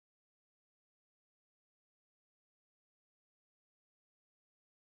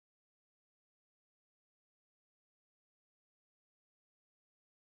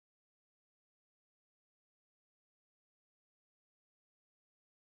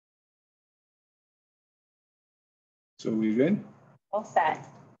So we good? All set.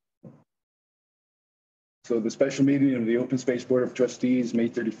 So the special meeting of the Open Space Board of Trustees, May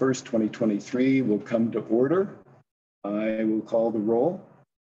 31st, 2023 will come to order. I will call the roll.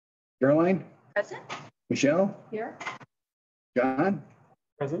 Caroline? Present. Michelle? Here. John?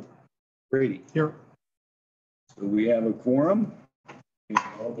 Present. Brady? Here. So we have a quorum.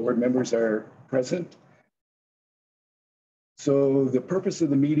 All board members are present. So the purpose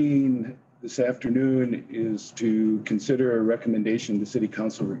of the meeting this afternoon is to consider a recommendation to City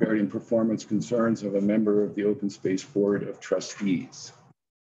Council regarding performance concerns of a member of the Open Space Board of Trustees.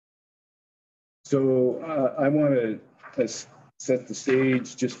 So I want to set the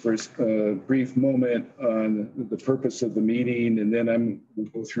stage just for a brief moment on the purpose of the meeting, and then we'll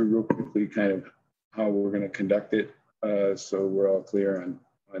go through real quickly kind of how we're going to conduct it, so we're all clear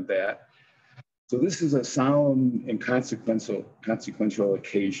on that. So this is a solemn and consequential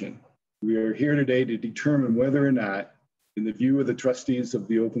occasion. We are here today to determine whether or not, in the view of the trustees of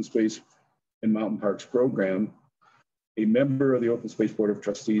the Open Space and Mountain Parks program, a member of the Open Space Board of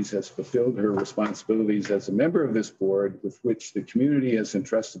Trustees has fulfilled her responsibilities as a member of this board with which the community has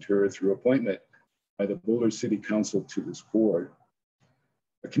entrusted her through appointment by the Boulder City Council to this board.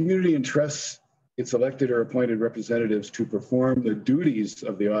 A community entrusts its elected or appointed representatives to perform the duties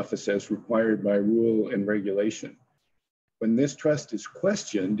of the office as required by rule and regulation. When this trust is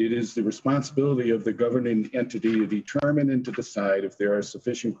questioned, it is the responsibility of the governing entity to determine and to decide if there are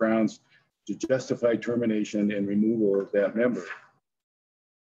sufficient grounds to justify termination and removal of that member.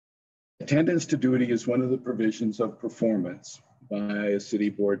 Attendance to duty is one of the provisions of performance by a city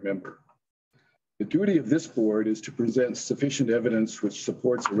board member. The duty of this board is to present sufficient evidence which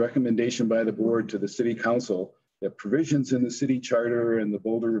supports a recommendation by the board to the City Council that provisions in the city charter and the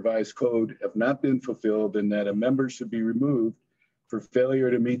Boulder Revised Code have not been fulfilled and that a member should be removed for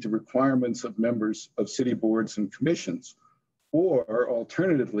failure to meet the requirements of members of city boards and commissions, or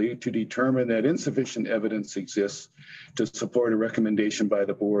alternatively, to determine that insufficient evidence exists to support a recommendation by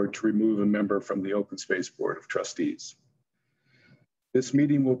the board to remove a member from the Open Space Board of Trustees. This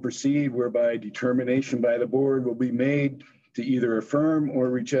meeting will proceed whereby determination by the board will be made to either affirm or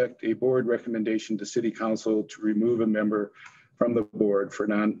reject a board recommendation to City Council to remove a member from the board for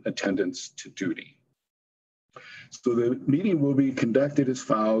non-attendance to duty. So the meeting will be conducted as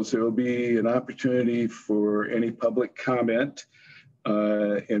follows. There will be an opportunity for any public comment,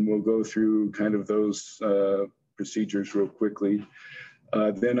 and we'll go through kind of those procedures real quickly.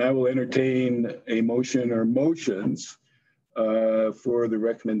 Then I will entertain a motion or motions for the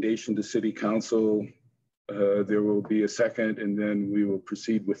recommendation to City Council. There will be a second, and then we will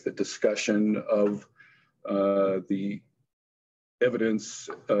proceed with the discussion of the evidence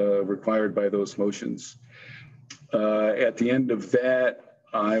required by those motions. At the end of that,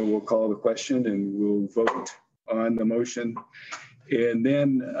 I will call the question and we'll vote on the motion. And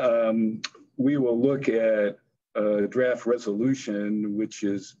then we will look at a draft resolution, which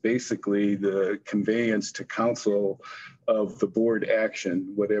is basically the conveyance to council of the board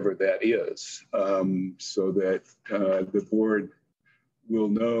action, whatever that is, so that the board will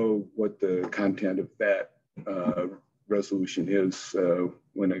know what the content of that resolution is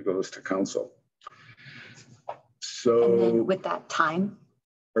when it goes to council. So, and then with that time,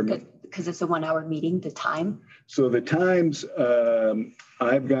 because it's a 1 hour meeting, the time. So the times,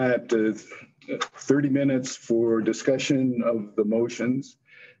 I've got 30 minutes for discussion of the motions,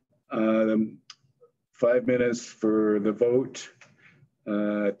 5 minutes for the vote,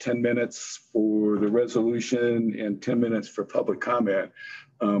 10 minutes for the resolution, and 10 minutes for public comment.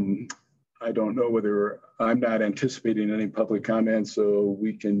 I don't know whether, I'm not anticipating any public comment, so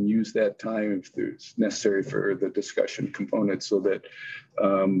we can use that time if it's necessary for the discussion component so that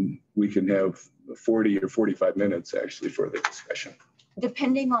we can have 40 or 45 minutes actually for the discussion.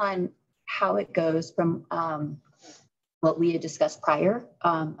 Depending on how it goes from what we had discussed prior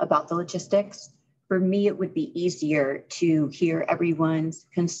about the logistics, for me, it would be easier to hear everyone's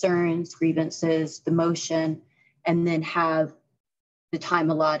concerns, grievances, the motion, and then have the time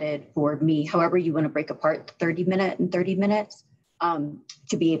allotted for me, however you want to break apart 30-minute and 30 minutes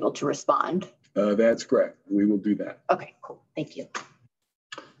to be able to respond. That's correct. We will do that. Okay, cool. Thank you.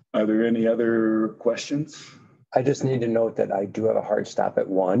 Are there any other questions? I just need to note that I do have a hard stop at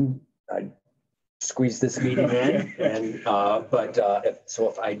 1. I squeeze this meeting in, and if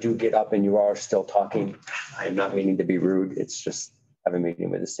I do get up and you are still talking, I'm not meaning to be rude. It's just I have a meeting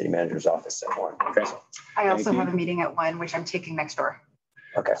with the city manager's office at 1. Okay. I also have a meeting at 1, which I'm taking next door.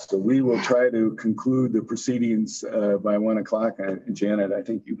 Okay. So we will try to conclude the proceedings by 1 o'clock. Janet, I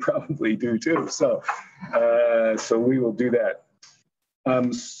think you probably do too. So we will do that.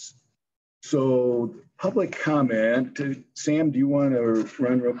 So public comment, Sam, do you want to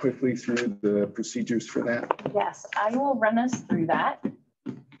run real quickly through the procedures for that? Yes, I will run us through that.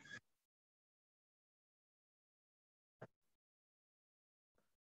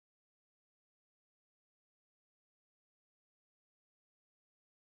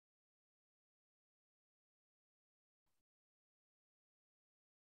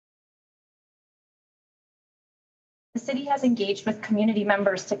 The city has engaged with community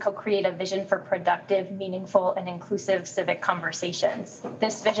members to co-create a vision for productive, meaningful, and inclusive civic conversations.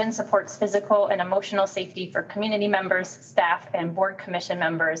 This vision supports physical and emotional safety for community members, staff, and board commission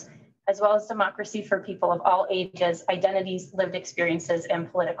members, as well as democracy for people of all ages, identities, lived experiences,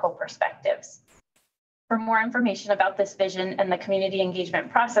 and political perspectives. For more information about this vision and the community engagement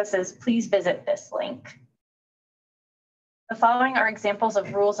processes, please visit this link. The following are examples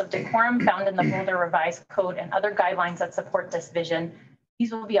of rules of decorum found in the Boulder Revised Code and other guidelines that support this vision.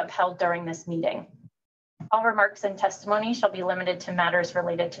 These will be upheld during this meeting. All remarks and testimony shall be limited to matters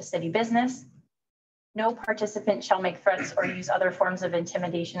related to city business. No participant shall make threats or use other forms of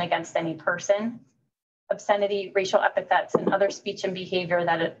intimidation against any person. Obscenity, racial epithets, and other speech and behavior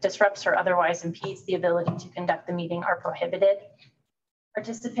that disrupts or otherwise impedes the ability to conduct the meeting are prohibited.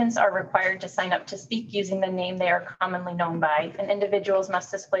 Participants are required to sign up to speak using the name they are commonly known by, and individuals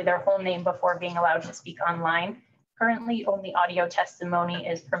must display their whole name before being allowed to speak online. Currently, only audio testimony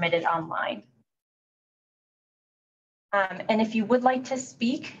is permitted online. And if you would like to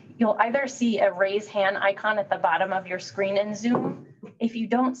speak, you'll either see a raise hand icon at the bottom of your screen in Zoom. If you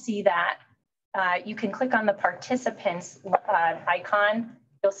don't see that, you can click on the participants icon.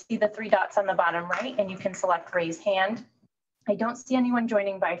 You'll see the 3 dots on the bottom right, and you can select raise hand. I don't see anyone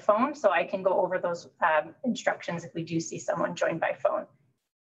joining by phone, so I can go over those instructions if we do see someone join by phone.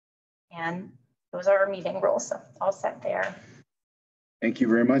 And those are our meeting rules, so all set there. Thank you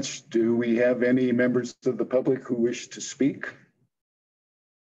very much. Do we have any members of the public who wish to speak?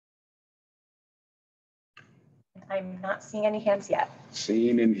 I'm not seeing any hands yet.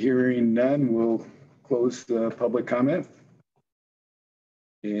 Seeing and hearing none, we'll close the public comment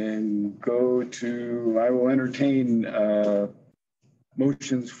and go to, I will entertain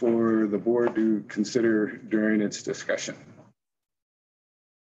motions for the board to consider during its discussion.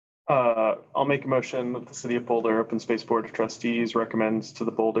 I'll make a motion that the City of Boulder Open Space Board of Trustees recommends to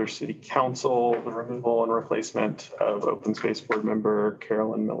the Boulder City Council the removal and replacement of Open Space Board member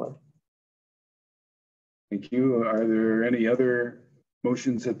Carolyn Miller. Thank you. Are there any other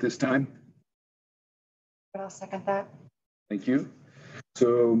motions at this time? I'll second that. Thank you.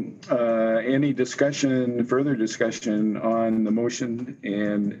 So any discussion, further discussion on the motion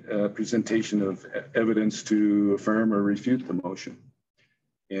and presentation of evidence to affirm or refute the motion?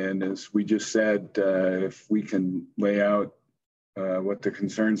 And as we just said, if we can lay out what the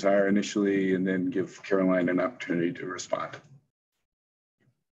concerns are initially and then give Caroline an opportunity to respond.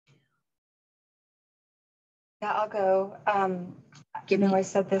 Yeah, I'll go. I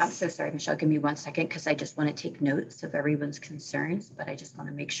said this. I'm so sorry, Michelle. Give me 1 second because I just want to take notes of everyone's concerns, but I just want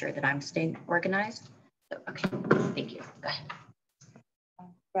to make sure that I'm staying organized. So, okay, thank you. Go ahead.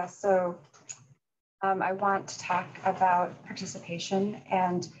 Yeah, so I want to talk about participation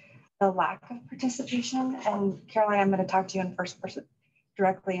and the lack of participation. And Caroline, I'm going to talk to you in first person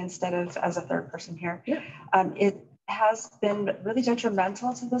directly instead of as a third person here. Yeah. It has been really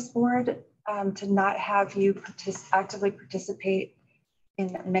detrimental to this board to not have you actively participate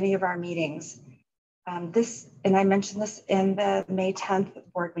in many of our meetings. And I mentioned this in the May 10th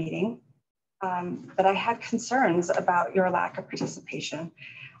board meeting, but I had concerns about your lack of participation.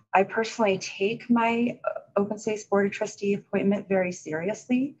 I personally take my Open Space Board of Trustee appointment very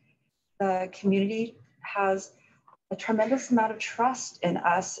seriously. The community has a tremendous amount of trust in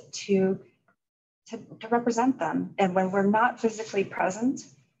us to represent them. And when we're not physically present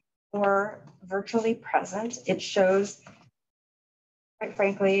or virtually present, it shows, quite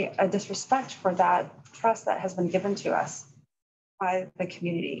frankly, a disrespect for that trust that has been given to us by the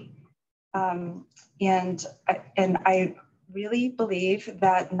community. And I really believe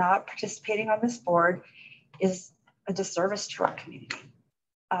that not participating on this board is a disservice to our community.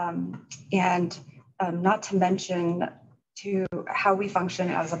 And not to mention to how we function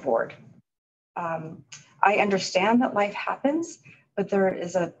as a board. I understand that life happens, but there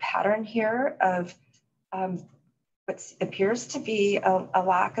is a pattern here of what appears to be a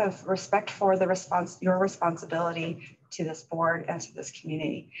lack of respect for your responsibility to this board and to this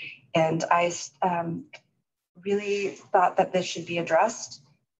community. And I really thought that this should be addressed.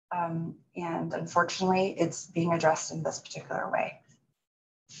 And unfortunately, it's being addressed in this particular way.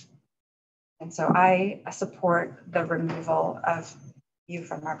 And so I support the removal of you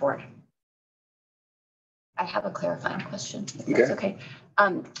from our board. I have a clarifying question, if that's okay.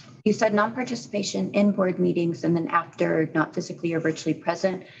 You said non-participation in board meetings and then after not physically or virtually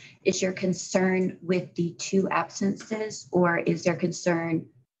present. Is your concern with the 2 absences, or is there concern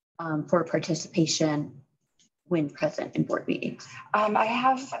for participation when present in board meetings? I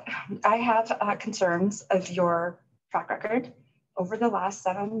have concerns of your track record over the last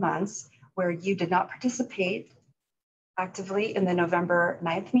 7 months where you did not participate actively in the November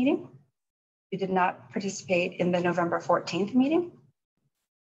 9th meeting. You did not participate in the November 14th meeting.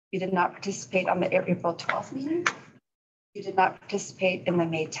 You did not participate on the April 12th meeting. You did not participate in the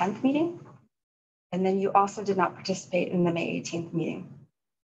May 10th meeting. And then you also did not participate in the May 18th meeting.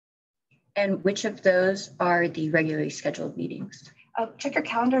 And which of those are the regularly scheduled meetings? Check your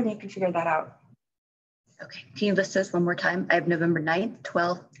calendar and you can figure that out. Okay, can you list those one more time? I have November 9th,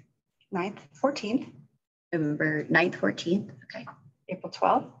 12th. 9th, 14th. November 9th, 14th, okay. April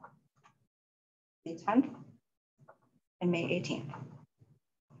 12th, May 10th, and May 18th.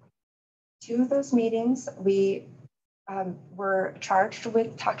 2 of those meetings, we were charged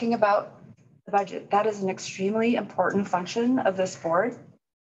with talking about the budget. That is an extremely important function of this board,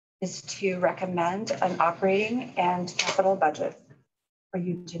 is to recommend an operating and capital budget. For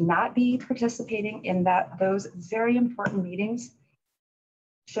you to not be participating in those very important meetings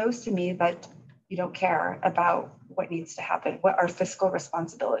shows to me that you don't care about what needs to happen, what our fiscal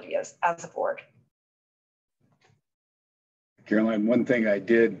responsibility is as a board. Caroline, one thing I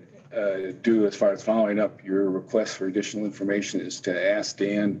did do as far as following up your request for additional information is to ask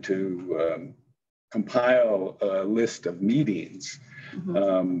Dan to compile a list of meetings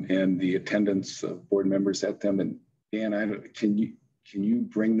and the attendance of board members at them. And Dan, can you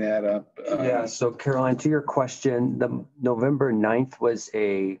bring that up? Yeah, so Caroline, to your question, the November 9th was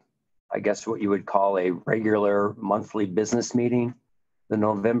I guess what you would call a regular monthly business meeting. The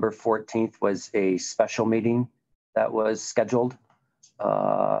November 14th was a special meeting that was scheduled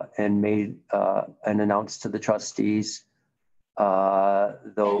and made and announced to the trustees.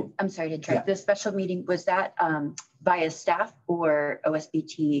 Though I'm sorry to interrupt. The special meeting, was that via staff or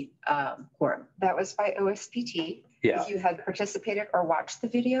OSBT quorum? That was by OSBT. Yeah. If you had participated or watched the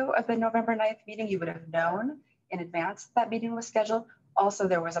video of the November 9th meeting, you would have known in advance that meeting was scheduled. Also,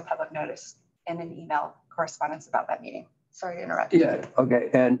 there was a public notice and an email correspondence about that meeting. Sorry to interrupt. Yeah, okay.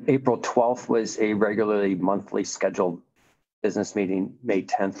 And April 12th was a regularly monthly scheduled business meeting. May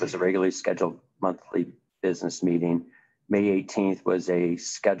 10th was a regularly scheduled monthly business meeting. May 18th was a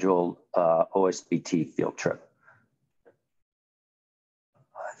scheduled OSBT field trip.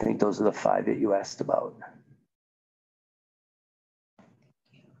 I think those are the 5 that you asked about.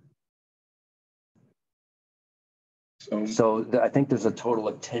 So I think there's a total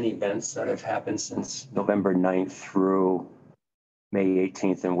of 10 events that have happened since November 9th through May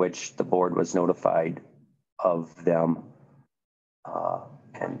 18th in which the board was notified of them.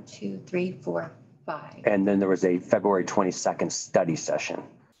 And 1, 2, 3, 4, 5. And then there was a February 22nd study session,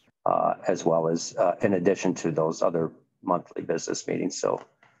 as well as in addition to those other monthly business meetings. So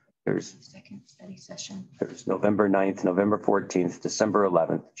there's second study session. There's November 9th, November 14th, December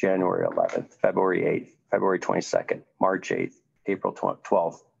 11th, January 11th, February 8th, February 22nd, March 8th, April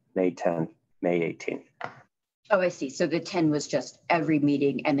 12th, May 10th, May 18th. Oh, I see. So the 10 was just every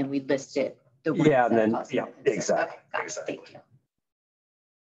meeting and then we listed the ones. Yeah, and that then, caused yeah, it. exactly. Okay, exactly. Thank you.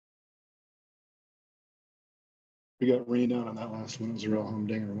 We got rained out on that last one. It was a real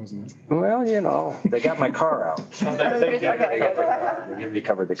humdinger, wasn't it? Well, you know, they got my car out. They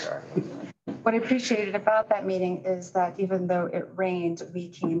covered the car. What I appreciated about that meeting is that even though it rained, we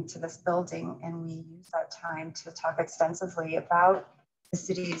came to this building and we used that time to talk extensively about the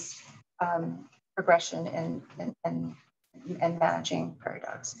city's progression and managing prairie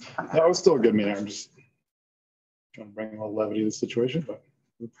dogs. That was still a good meeting. I'm just trying to bring a little levity to the situation, but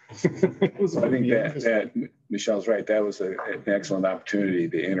it was. I think that Michelle's right. That was an excellent opportunity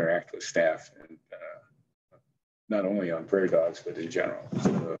to interact with staff, and not only on prairie dogs, but in general.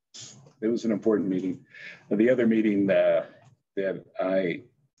 So it was an important meeting. The other meeting that I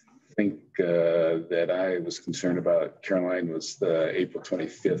think that I was concerned about, Caroline, was the April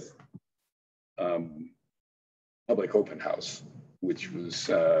 25th public open house, which was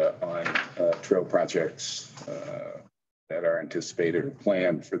on trail projects that are anticipated or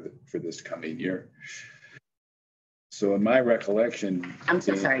planned for this coming year. So in my recollection, I'm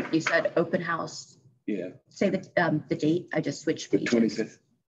so sorry. You said open house. Yeah. Say the date. I just switched pages. The 25th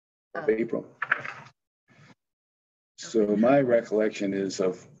of April. So my recollection is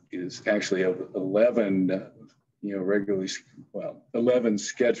actually of 11, regularly, 11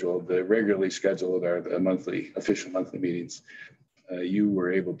 scheduled. The regularly scheduled are the official monthly meetings. You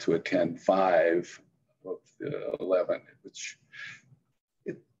were able to attend 5 of 11, which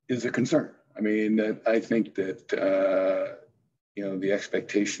is a concern. I mean, I think that, you know, the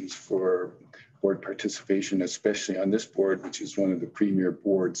expectations for board participation, especially on this board, which is one of the premier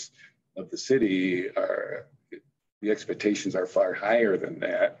boards of the city, the expectations are far higher than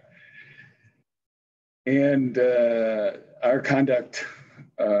that. And our conduct,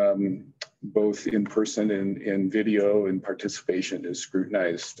 both in person and video and participation, is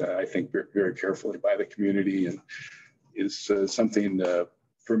scrutinized, I think, very carefully by the community, and is something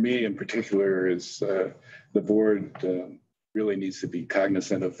for me in particular is the board really needs to be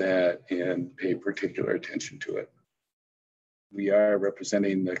cognizant of that and pay particular attention to it. We are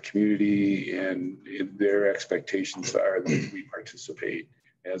representing the community, and their expectations are that we participate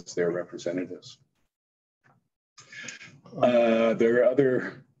as their representatives. There are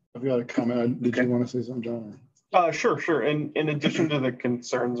other. I've got a comment. Did you want to say something, John? Sure. And in addition to the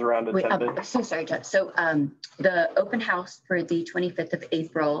concerns around attendance. Wait, I'm so sorry, John. So the open house for the 25th of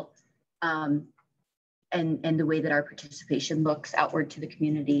April, and the way that our participation looks outward to the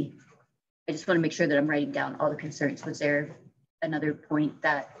community, I just want to make sure that I'm writing down all the concerns. Was there another point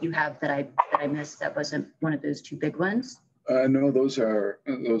that you have that I missed that wasn't one of those two big ones? No, those are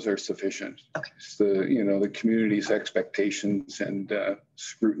sufficient. Okay. It's the community's expectations and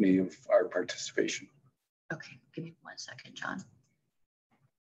scrutiny of our participation. Okay, give me 1 second, John.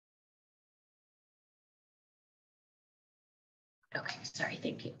 Okay, sorry,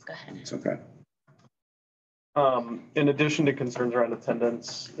 thank you. Go ahead. It's okay. In addition to concerns around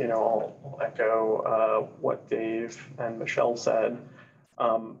attendance, I'll echo what Dave and Michelle said.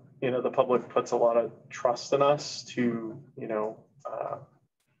 The public puts a lot of trust in us to,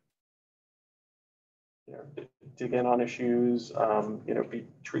 dig in on issues, be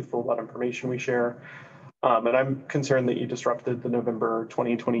truthful about information we share. And I'm concerned that you disrupted the November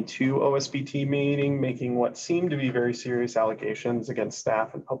 2022 OSBT meeting, making what seemed to be very serious allegations against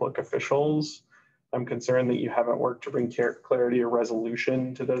staff and public officials. I'm concerned that you haven't worked to bring clarity or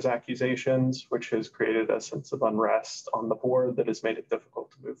resolution to those accusations, which has created a sense of unrest on the board that has made it difficult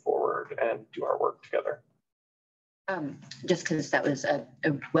to move forward and do our work together. Just because that was a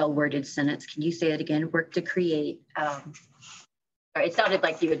well-worded sentence, can you say it again? Work to create, it sounded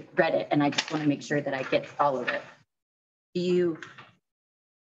like you had read it, and I just want to make sure that I get all of it.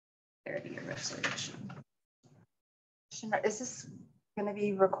 Clarity or resolution? Is this going to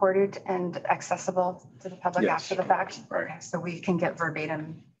be recorded and accessible to the public after the fact? Right. Okay, so we can get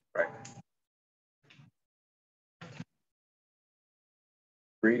verbatim. Right.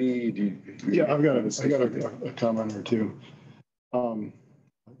 Brady, Yeah, I've got a comment or two. Caroline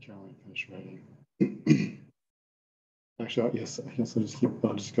finish writing. Actually, yes, I guess I'll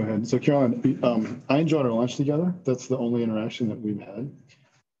just go ahead. So Caroline, I enjoyed our lunch together. That's the only interaction that we've had.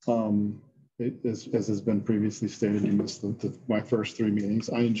 As has been previously stated, you missed my first 3 meetings.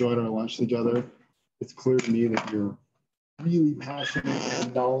 I enjoyed our lunch together. It's clear to me that you're really passionate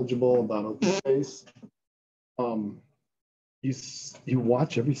and knowledgeable about open space. You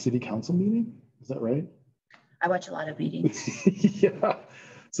watch every city council meeting, is that right? I watch a lot of meetings. Yeah.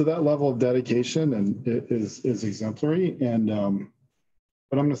 So that level of dedication is exemplary. And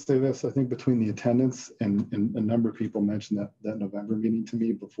but I'm going to say this: I think between the attendance and a number of people mentioned that November meeting to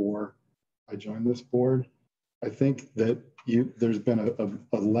me before I joined this board, I think that there's been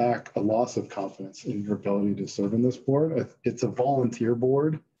a loss of confidence in your ability to serve in this board. It's a volunteer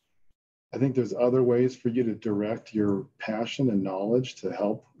board. I think there's other ways for you to direct your passion and knowledge to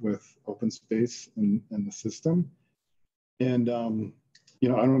help with open space in the system. And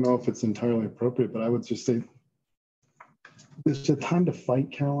I don't know if it's entirely appropriate, but I would just say there's a time to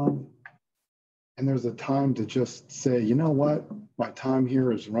fight, Caroline. And there's a time to just say, you know what, my time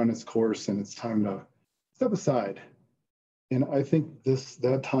here has run its course and it's time to step aside. And I think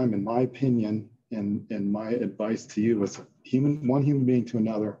that time, in my opinion, and my advice to you as one human being to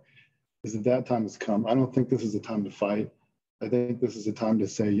another, is that time has come. I don't think this is a time to fight. I think this is a time to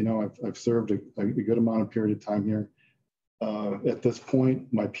say, I've served a good amount of period of time here. At this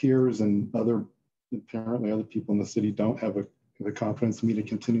point, my peers and apparently other people in the city don't have the confidence in me to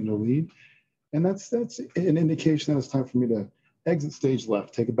continue to lead. And that's an indication that it's time for me to exit stage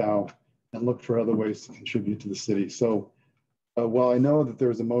left, take a bow, and look for other ways to contribute to the city. So while I know that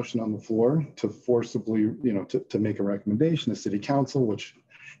there's a motion on the floor to forcibly, to make a recommendation to city council, which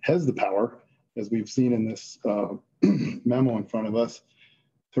has the power, as we've seen in this memo in front of us,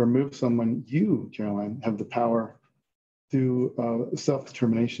 to remove someone, you, Caroline, have the power to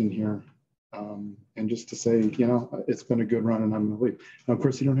self-determination here. And just to say, it's been a good run and I'm going to leave. Now, of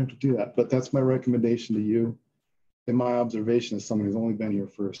course, you don't have to do that, but that's my recommendation to you. In my observation as someone who's only been here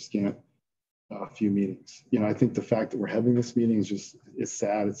for a scant few meetings. You know, I think the fact that we're having this meeting is just, it's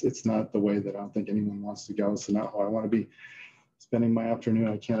sad. It's not the way that I don't think anyone wants to go. It's not how I want to be spending my afternoon.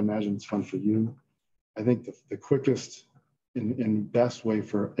 I can't imagine it's fun for you. I think the quickest and best way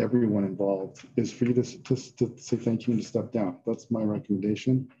for everyone involved is for you to say thank you and to step down. That's my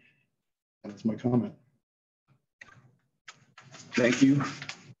recommendation. And that's my comment. Thank you.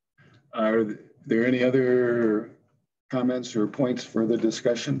 Are there any other comments or points for the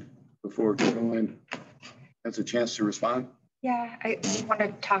discussion before Caroline has a chance to respond? Yeah, I want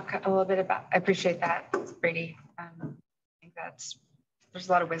to talk a little bit about, I appreciate that, Brady. I think there's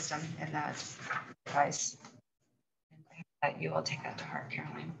a lot of wisdom in that advice. And I hope that you will take that to heart,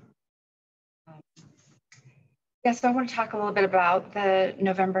 Caroline. Yeah, so I want to talk a little bit about the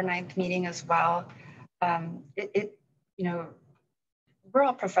November 9th meeting as well. You know, we're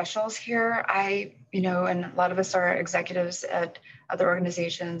all professionals here. And a lot of us are executives at other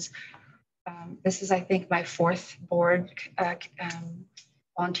organizations. This is, I think, my fourth board,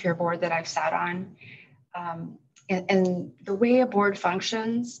 volunteer board that I've sat on. And the way a board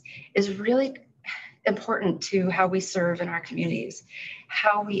functions is really important to how we serve in our communities,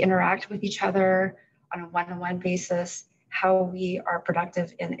 how we interact with each other on a one-on-one basis, how we are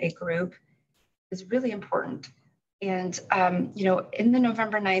productive in a group is really important. And, in the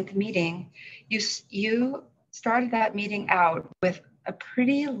November 9th meeting, you started that meeting out with a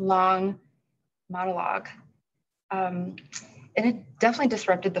pretty long monologue. And it definitely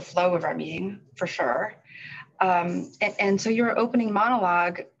disrupted the flow of our meeting, for sure. And so your opening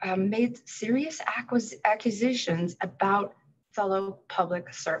monologue made serious accusations about fellow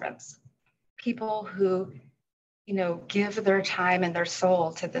public servants, people who, give their time and their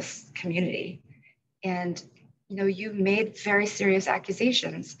soul to this community. And, you made very serious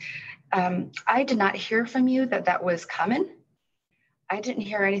accusations. I did not hear from you that was coming. I didn't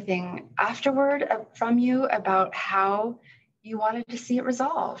hear anything afterward from you about how you wanted to see it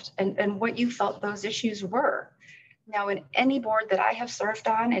resolved and what you felt those issues were. Now, in any board that I have served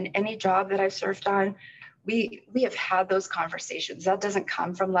on and any job that I've served on, we have had those conversations. That doesn't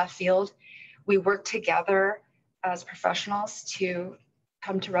come from left field. We work together as professionals to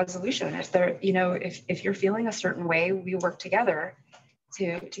come to resolution. If you're feeling a certain way, we work together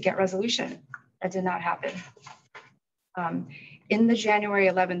to get resolution. That did not happen. In the January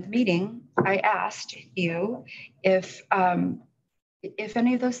 11th meeting, I asked you if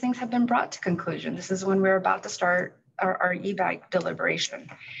any of those things have been brought to conclusion. This is when we're about to start our e-bike deliberation.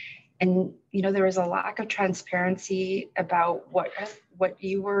 And, there was a lack of transparency about what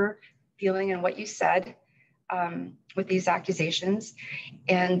you were feeling and what you said with these accusations.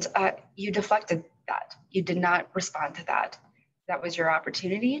 And you deflected that. You did not respond to that. That was your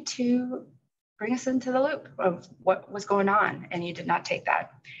opportunity to bring us into the loop of what was going on, and you did not take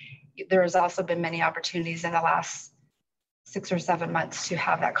that. There has also been many opportunities in the last 6 or 7 months to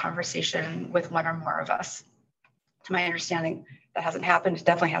have that conversation with one or more of us. To my understanding, that hasn't happened. It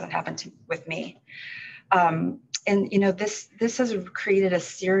definitely hasn't happened with me. And this has created a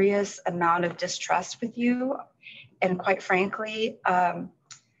serious amount of distrust with you, and quite frankly, some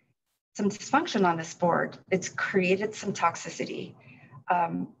dysfunction on this board. It's created some toxicity.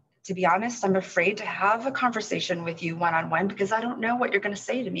 To be honest, I'm afraid to have a conversation with you one-on-one because I don't know what you're going to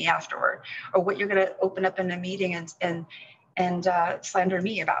say to me afterward, or what you're going to open up in a meeting and slander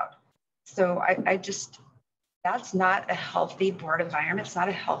me about. So I just, that's not a healthy board environment. It's not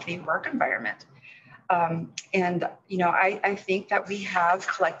a healthy work environment. I think that we have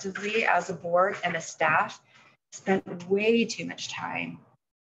collectively as a board and a staff spent way too much time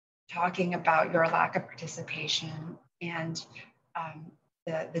talking about your lack of participation and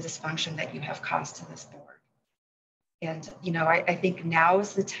the dysfunction that you have caused to this board. And, I think now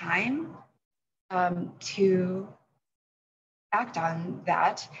is the time to act on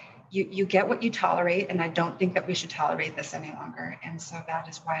that. You get what you tolerate, and I don't think that we should tolerate this any longer. And so that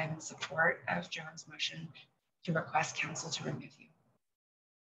is why I'm in support of Joan's motion to request council to remove you.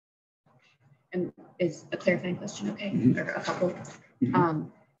 And is a clarifying question okay? Mm-hmm. Or a couple? Mm-hmm.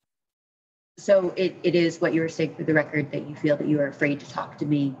 So it is what you were saying for the record, that you feel that you are afraid to talk to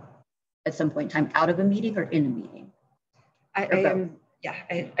me at some point in time out of a meeting or in a meeting? I am, yeah,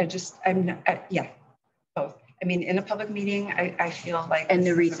 I'm not, yeah, both. I mean, in a public meeting, I feel like. And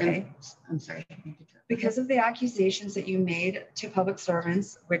the reason, okay. I'm sorry. Because of the accusations that you made to public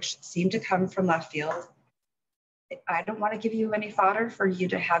servants, which seem to come from left field, I don't want to give you any fodder for you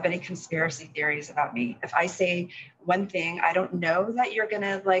to have any conspiracy theories about me. If I say one thing, I don't know that you're going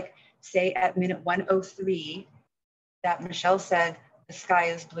to say at minute 103 that Michelle said the sky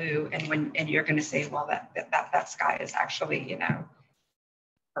is blue, and you're going to say, well, that sky is actually,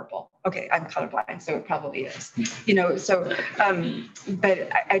 purple. Okay, I'm colorblind, so it probably is. You know, so, but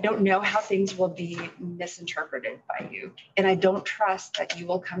I don't know how things will be misinterpreted by you. And I don't trust that you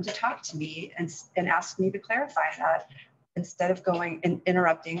will come to talk to me and ask me to clarify that instead of going and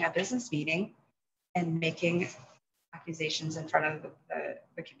interrupting a business meeting and making accusations in front of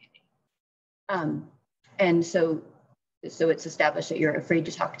the community. And so it's established that you're afraid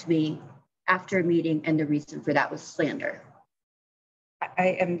to talk to me after a meeting, and the reason for that was slander. I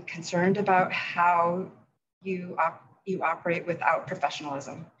am concerned about how you operate without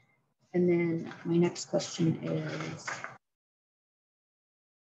professionalism. And then my next question is,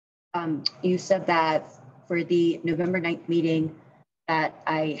 you said that for the November 9th meeting that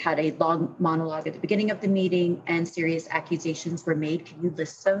I had a long monologue at the beginning of the meeting and serious accusations were made. Can you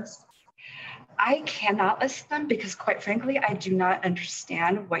list those? I cannot list them because, quite frankly, I do not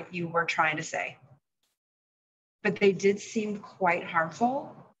understand what you were trying to say. But they did seem quite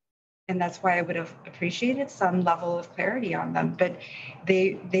harmful. And that's why I would have appreciated some level of clarity on them. But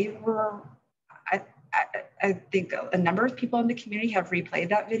they were, I think a number of people in the community have replayed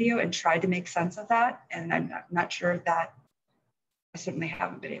that video and tried to make sense of that. And I'm not sure if that, I certainly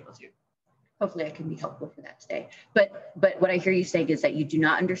haven't been able to. Hopefully I can be helpful for that today. But what I hear you saying is that you do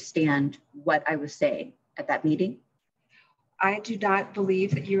not understand what I was saying at that meeting. I do not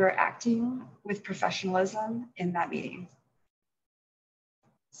believe that you are acting with professionalism in that meeting.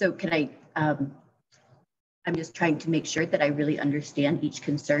 So can I, I'm just trying to make sure that I really understand each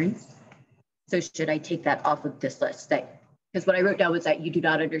concern. So should I take that off of this list? Because what I wrote down was that you do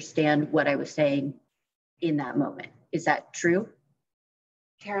not understand what I was saying in that moment. Is that true?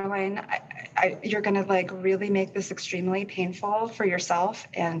 Caroline, you're going to like really make this extremely painful for yourself.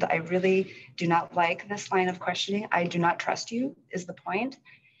 And I really do not like this line of questioning. I do not trust you is the point.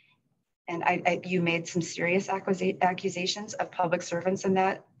 And you made some serious accusations of public servants in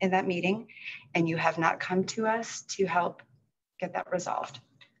that meeting, and you have not come to us to help get that resolved.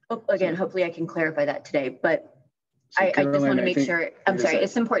 Again, hopefully I can clarify that today, but so I just want to make sure, I'm sorry,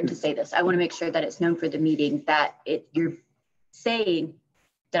 it's important to say this. I want to make sure that it's known for the meeting that you're saying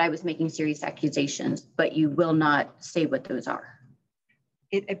that I was making serious accusations, but you will not say what those are.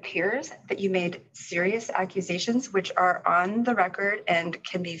 It appears that you made serious accusations, which are on the record and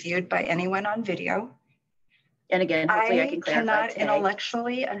can be viewed by anyone on video. And again, hopefully I can clarify cannot today.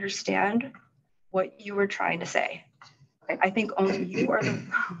 Intellectually understand what you were trying to say. Okay. I think only you are the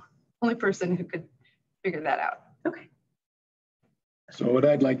only person who could figure that out. Okay. So what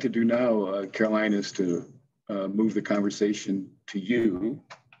I'd like to do now, Caroline, is to move the conversation to you,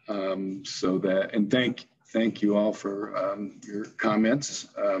 so that, and thank you all for your comments.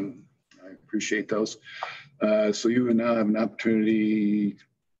 I appreciate those. So you will now have an opportunity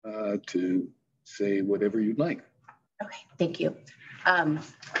to say whatever you'd like. Okay, thank you.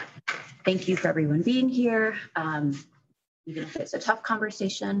 Thank you for everyone being here. Even if it's a tough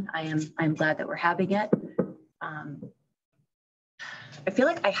conversation, I'm glad that we're having it. I feel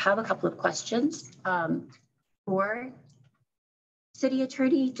like I have a couple of questions for City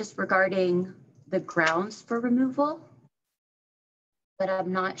Attorney just regarding the grounds for removal, but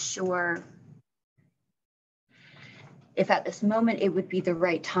I'm not sure if at this moment it would be the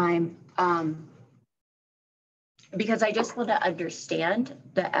right time, because I just want to understand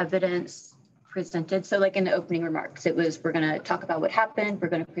the evidence presented. So like in the opening remarks, it was, we're going to talk about what happened. We're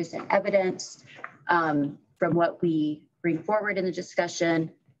going to present evidence from what we bring forward in the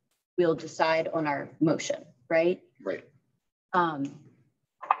discussion. We'll decide on our motion, right? Right.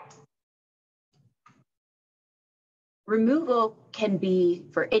 Removal can be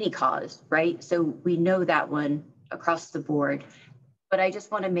for any cause, right? So we know that one across the board, but I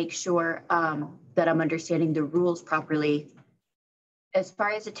just want to make sure that I'm understanding the rules properly. As far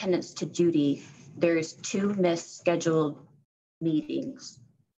as attendance to duty, there's 2 missed scheduled meetings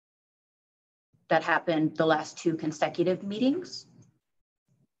that happened the last 2 consecutive meetings.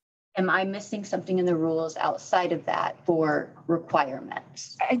 Am I missing something in the rules outside of that for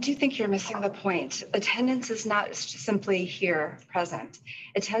requirements? I do think you're missing the point. Attendance is not simply here present.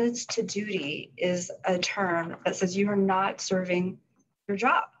 Attendance to duty is a term that says you are not serving your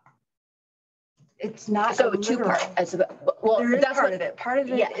job. It's not so 2 parts. Well, there is part of it. Part of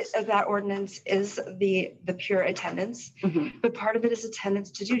it yes. of that ordinance is the pure attendance, but part of it is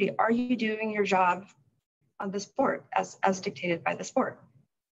attendance to duty. Are you doing your job on the sport as dictated by the sport?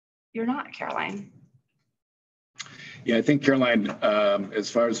 You're not, Caroline. Yeah, I think, Caroline,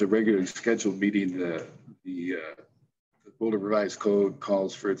 as far as the regularly scheduled meeting, the Boulder Revised Code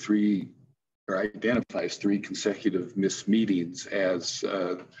calls for 3, or identifies 3 consecutive missed meetings as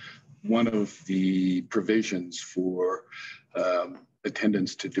one of the provisions for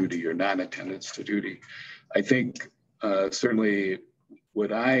attendance to duty or non-attendance to duty. I think certainly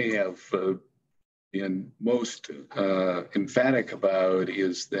what I have been most emphatic about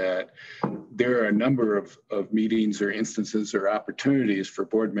is that there are a number of meetings or instances or opportunities for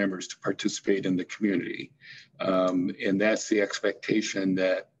board members to participate in the community. And that's the expectation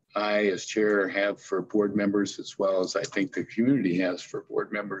that I, as chair, have for board members, as well as I think the community has for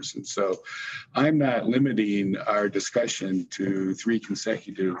board members. And so I'm not limiting our discussion to 3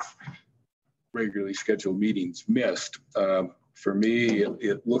 consecutive regularly scheduled meetings missed. For me,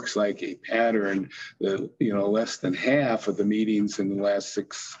 it looks like a pattern that, less than half of the meetings in the last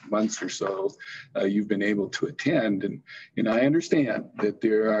 6 months or so, you've been able to attend. And I understand that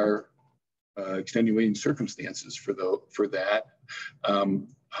there are extenuating circumstances for that.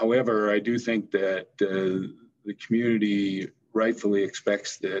 However, I do think that the community rightfully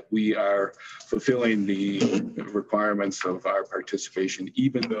expects that we are fulfilling the requirements of our participation,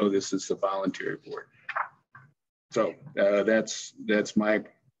 even though this is a voluntary board. So that's my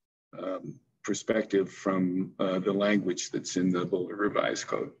perspective from the language that's in the Boulder Revised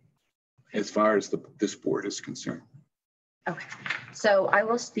Code, as far as this board is concerned. Okay, so I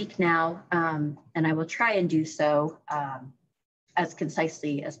will speak now, and I will try and do so as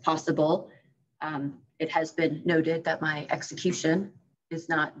concisely as possible. It has been noted that my execution is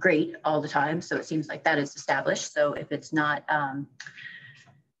not great all the time, so it seems like that is established. So if it's not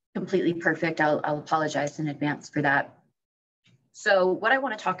completely perfect, I'll apologize in advance for that. So what I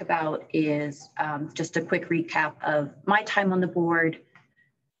want to talk about is just a quick recap of my time on the board.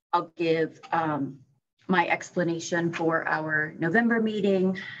 I'll give my explanation for our November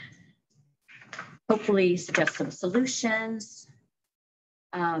meeting, hopefully suggest some solutions.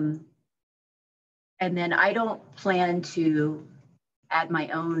 And then I don't plan to add my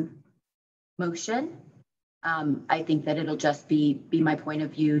own motion. I think that it'll just be my point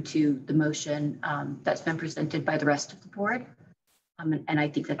of view to the motion that's been presented by the rest of the board. And I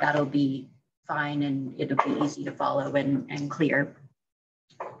think that that'll be fine and it'll be easy to follow and clear.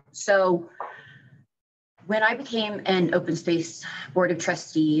 So when I became an open space board of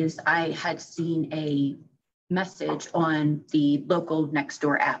trustees, I had seen a message on the local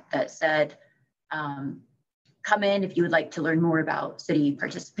Nextdoor app that said, come in if you would like to learn more about city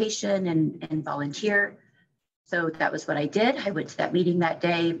participation and volunteer. So that was what I did. I went to that meeting that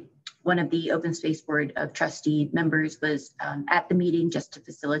day. One of the Open Space Board of Trustee members was at the meeting just to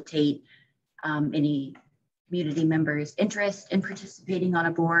facilitate any community members' interest in participating on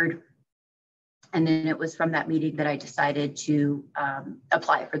a board. And then it was from that meeting that I decided to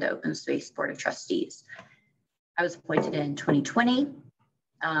apply for the Open Space Board of Trustees. I was appointed in 2020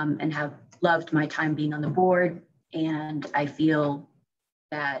 and have loved my time being on the board. And I feel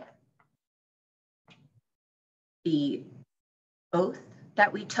that the oath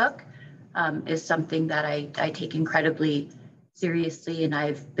that we took is something that I take incredibly seriously. And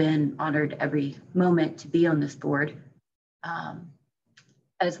I've been honored every moment to be on this board,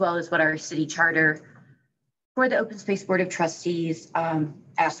 as well as what our city charter for the Open Space Board of Trustees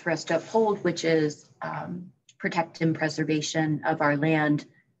asked for us to uphold, which is protect and preservation of our land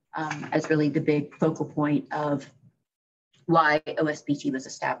as really the big focal point of why OSBT was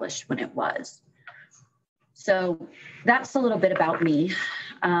established when it was. So that's a little bit about me.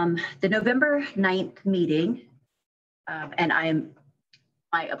 The November 9th meeting, and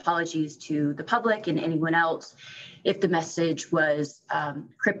my apologies to the public and anyone else if the message was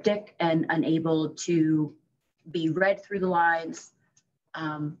cryptic and unable to be read through the lines,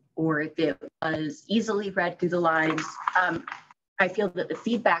 or if it was easily read through the lines. I feel that the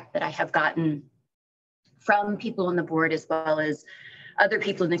feedback that I have gotten from people on the board, as well as other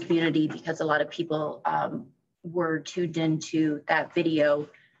people in the community, because a lot of people were tuned into that video,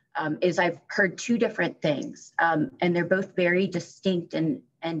 is I've heard 2 different things, and they're both very distinct, and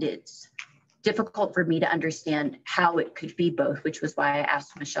it's difficult for me to understand how it could be both, which was why I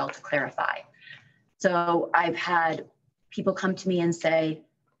asked Michelle to clarify. So I've had people come to me and say,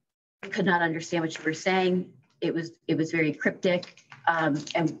 I could not understand what you were saying. It was very cryptic,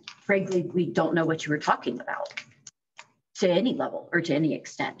 and frankly, we don't know what you were talking about to any level or to any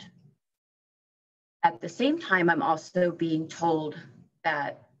extent. At the same time, I'm also being told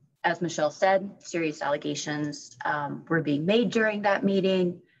that, as Michelle said, serious allegations were being made during that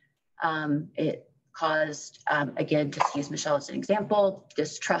meeting. It caused, again, just use Michelle as an example,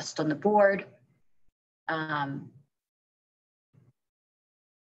 distrust on the board.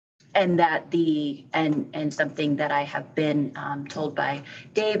 And that and something that I have been told by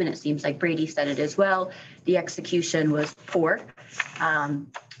Dave, and it seems like Brady said it as well, the execution was poor.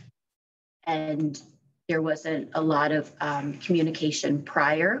 And there wasn't a lot of communication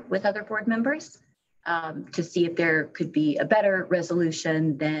prior with other board members to see if there could be a better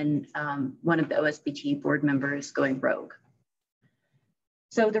resolution than one of the OSBT board members going rogue.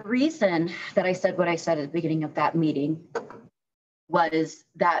 So the reason that I said what I said at the beginning of that meeting was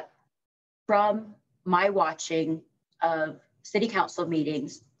that from my watching of city council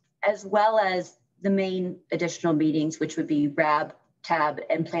meetings, as well as the main additional meetings, which would be RAB, TAB,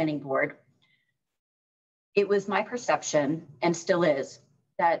 and planning board, it was my perception, and still is,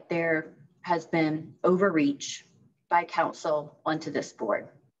 that there has been overreach by council onto this board.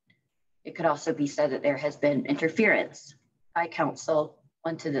 It could also be said that there has been interference by council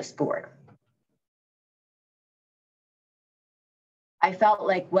onto this board. I felt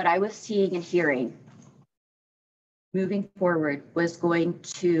like what I was seeing and hearing moving forward was going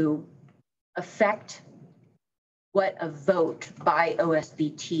to affect what a vote by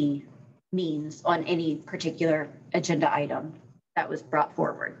OSBT means on any particular agenda item that was brought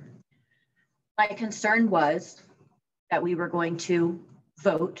forward. My concern was that we were going to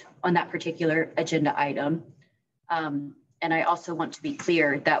vote on that particular agenda item. And I also want to be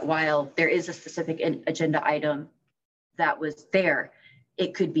clear that while there is a specific agenda item that was there,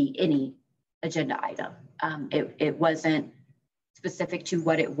 it could be any agenda item. It wasn't specific to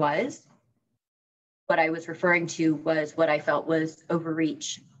what it was. What I was referring to was what I felt was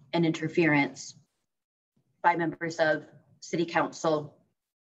overreach and interference by members of city council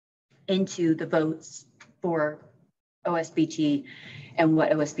into the votes for OSBT and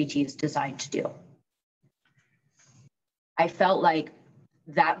what OSBT is designed to do. I felt like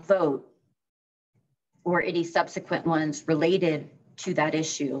that vote or any subsequent ones related to that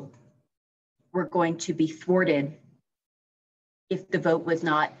issue were going to be thwarted if the vote was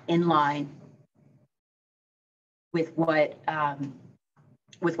not in line with what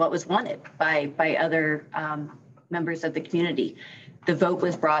was wanted by other members of the community. The vote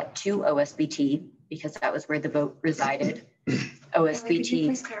was brought to OSBT because that was where the vote resided. OSBT. Could you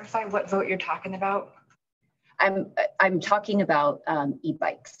please clarify what vote you're talking about? I'm talking about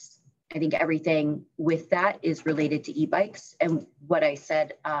e-bikes. I think everything with that is related to e-bikes. And what I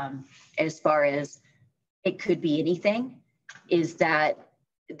said as far as it could be anything is that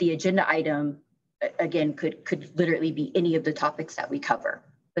the agenda item, again, could literally be any of the topics that we cover.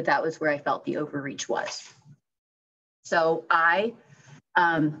 But that was where I felt the overreach was. So I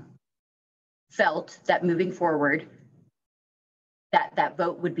felt that moving forward, that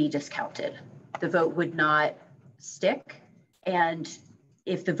vote would be discounted. The vote would not stick. And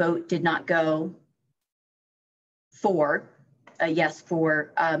if the vote did not go for a yes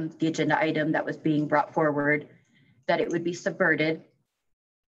for the agenda item that was being brought forward, that it would be subverted.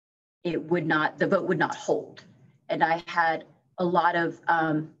 It would not, the vote would not hold. And I had a lot of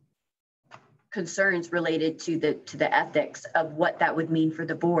concerns related to the ethics of what that would mean for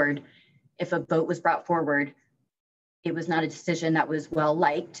the board. If a vote was brought forward, it was not a decision that was well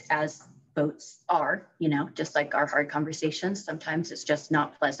liked, as votes are, just like our hard conversations. Sometimes it's just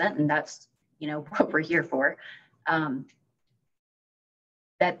not pleasant, and that's, what we're here for.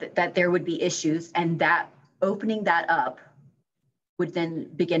 That there would be issues, and that opening that up would then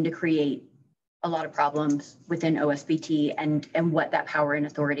begin to create a lot of problems within OSBT and what that power and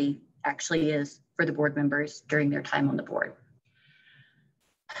authority actually is for the board members during their time on the board.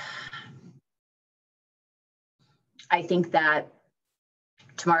 I think that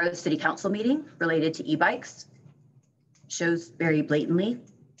tomorrow's city council meeting related to e-bikes shows very blatantly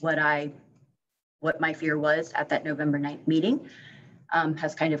what my fear was at that November 9th meeting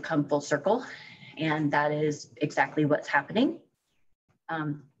has kind of come full circle. And that is exactly what's happening.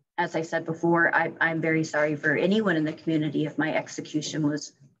 As I said before, I'm very sorry for anyone in the community if my execution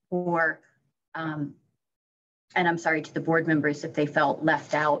was poor. And I'm sorry to the board members if they felt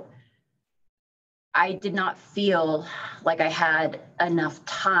left out. I did not feel like I had enough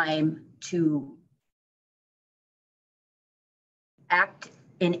time to act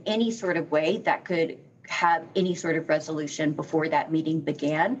in any sort of way that could have any sort of resolution before that meeting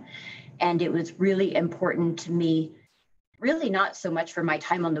began. And it was really important to me, really not so much for my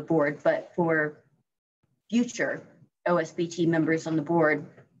time on the board, but for future OSBT members on the board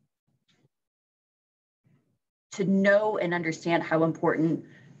to know and understand how important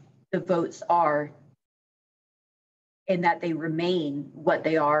the votes are and that they remain what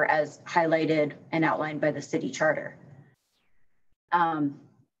they are as highlighted and outlined by the city charter. Let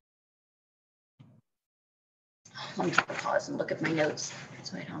me take a pause and look at my notes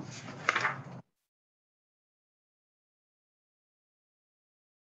so I don't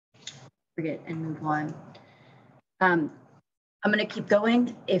forget and move on. I'm going to keep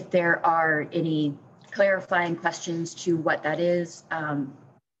going. If there are any clarifying questions to what that is,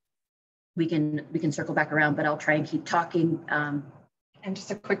 we can circle back around, but I'll try and keep talking. And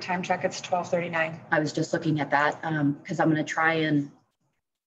just a quick time check, it's 12:39. I was just looking at that because I'm going to try and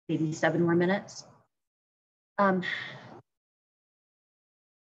maybe 7 more minutes. I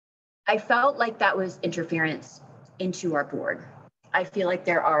felt like that was interference into our board. I feel like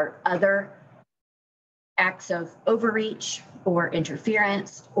there are other acts of overreach or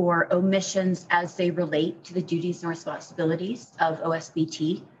interference or omissions as they relate to the duties and responsibilities of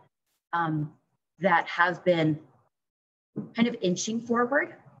OSBT that have been kind of inching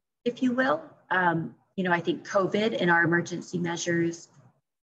forward, if you will. I think COVID and our emergency measures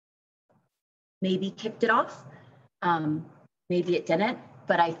maybe kicked it off. Maybe it didn't,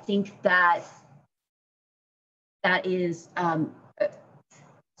 but I think that is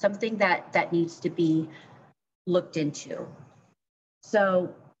something that needs to be looked into.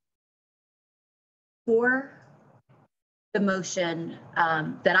 So for the motion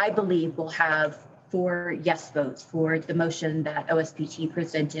that I believe will have 4 yes votes for the motion that OSBT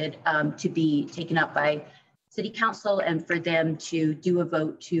presented to be taken up by City Council and for them to do a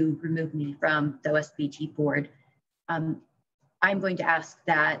vote to remove me from the OSBT board, I'm going to ask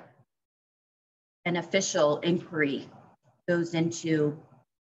that an official inquiry goes into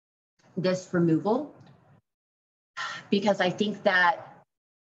this removal, because I think that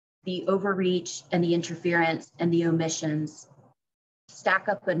the overreach and the interference and the omissions stack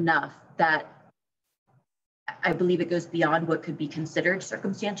up enough that I believe it goes beyond what could be considered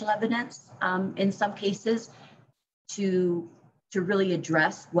circumstantial evidence in some cases to really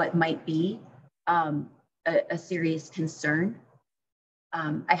address what might be a serious concern.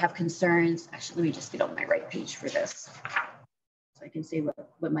 I have concerns. Actually, let me just get on my right page for this so I can say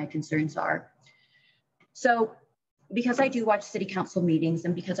what my concerns are. So because I do watch City Council meetings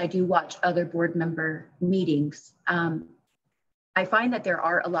and because I do watch other board member meetings, I find that there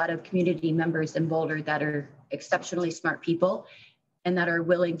are a lot of community members in Boulder that are exceptionally smart people and that are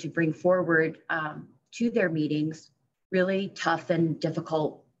willing to bring forward to their meetings really tough and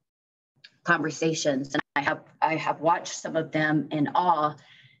difficult conversations. And I have watched some of them in awe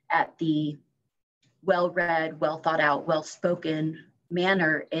at the well-read, well thought out, well-spoken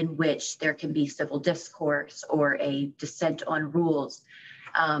manner in which there can be civil discourse or a dissent on rules,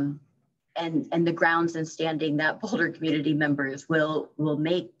 and the grounds and standing that Boulder community members will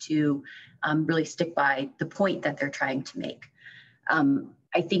make to really stick by the point that they're trying to make.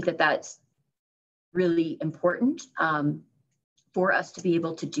 I think that that's really important for us to be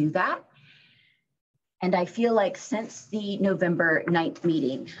able to do that. And I feel like since the November 9th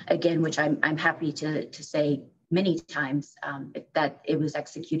meeting, again, which I'm happy to say many times that it was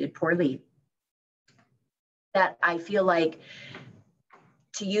executed poorly, that I feel like,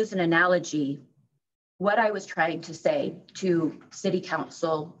 to use an analogy, what I was trying to say to City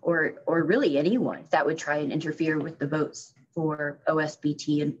Council or really anyone that would try and interfere with the votes for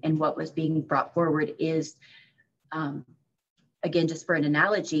OSBT and what was being brought forward is, again, just for an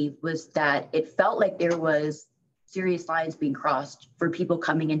analogy, was that it felt like there was serious lines being crossed for people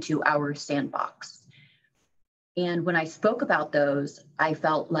coming into our sandbox. And when I spoke about those, I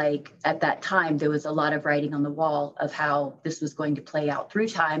felt like at that time, there was a lot of writing on the wall of how this was going to play out through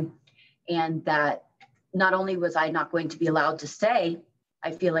time. And that not only was I not going to be allowed to say,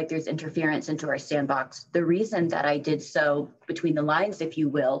 I feel like there's interference into our sandbox. The reason that I did so between the lines, if you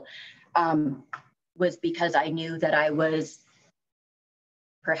will, was because I knew that I was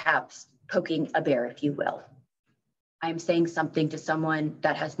perhaps poking a bear, if you will. I'm saying something to someone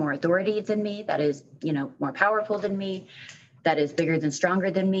that has more authority than me, that is, more powerful than me, that is bigger than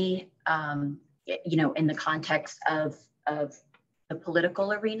stronger than me, in the context of the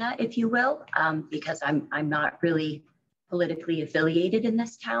political arena, if you will, because I'm not really politically affiliated in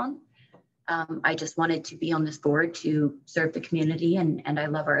this town. I just wanted to be on this board to serve the community, and I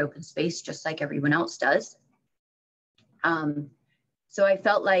love our open space just like everyone else does. So I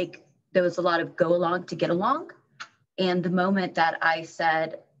felt like there was a lot of go along to get along. And the moment that I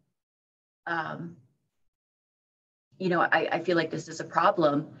said, I feel like this is a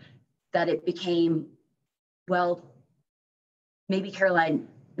problem, that it became, well, maybe Caroline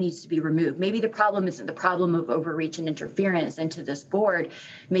needs to be removed. Maybe the problem isn't the problem of overreach and interference into this board.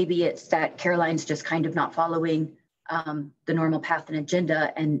 Maybe it's that Caroline's just kind of not following the normal path and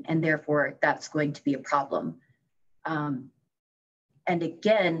agenda, and therefore that's going to be a problem. And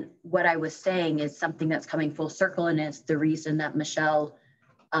again, what I was saying is something that's coming full circle, and it's the reason that Michelle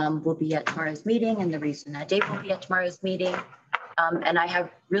will be at tomorrow's meeting and the reason that Dave will be at tomorrow's meeting. And I have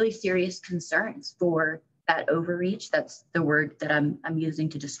really serious concerns for that overreach. That's the word that I'm using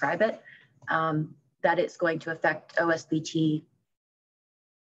to describe it. that it's going to affect OSBT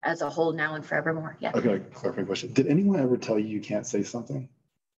as a whole now and forevermore. Yeah. Okay, clarifying question. Did anyone ever tell you you can't say something?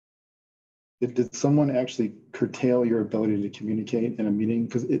 Did someone actually curtail your ability to communicate in a meeting?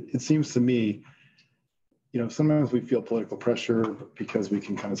 Because it seems to me, sometimes we feel political pressure because we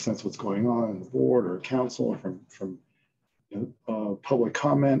can kind of sense what's going on in the board or council or from public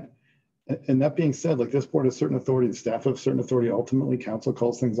comment. And that being said, like this board has certain authority, the staff have certain authority. Ultimately, council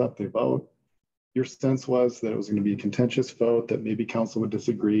calls things up, they vote. Your sense was that it was going to be a contentious vote, that maybe council would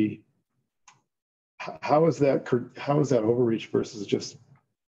disagree. How is that overreach versus just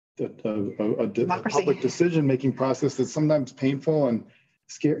a public decision-making process that's sometimes painful and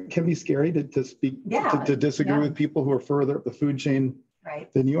can be scary to speak, to disagree with people who are further up the food chain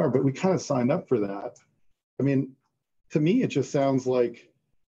than you are, but we kind of signed up for that. I mean, to me, it just sounds like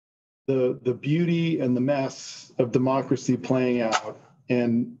the beauty and the mess of democracy playing out,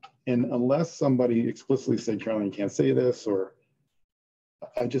 and unless somebody explicitly said, Caroline, you can't say this, or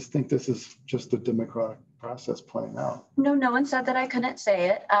I just think this is just a democratic process playing out. No one said that I couldn't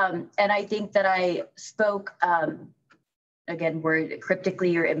say it. And I think that I spoke, again, word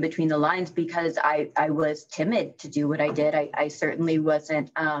cryptically or in between the lines, because I was timid to do what I did. I certainly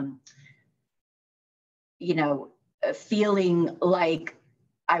wasn't, feeling like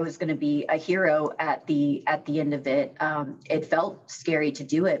I was going to be a hero at the end of it. It felt scary to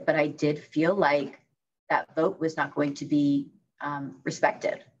do it, but I did feel like that vote was not going to be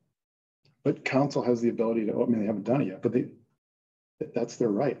respected. But council has the ability to, they haven't done it yet, but that's their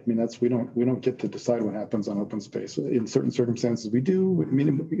right. I mean, we don't get to decide what happens on open space. In certain circumstances, we do. I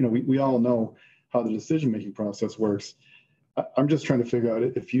mean, we all know how the decision-making process works. I'm just trying to figure out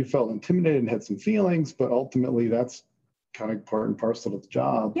if you felt intimidated and had some feelings, but ultimately that's kind of part and parcel of the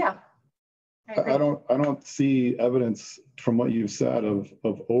job. Yeah. I don't see evidence from what you've said of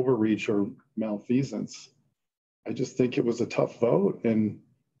overreach or malfeasance. I just think it was a tough vote, and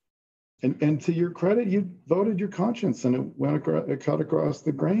to your credit, you voted your conscience, and it cut across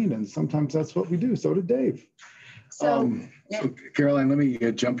the grain. And sometimes that's what we do. So did Dave. So Caroline, let me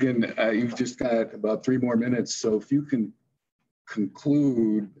jump in. You've just got about 3 more minutes, so if you can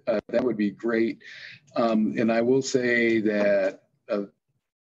conclude, that would be great. And I will say that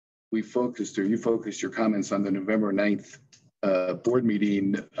you focused your comments on the November 9th board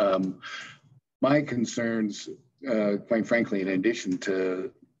meeting. My concerns, quite frankly, in addition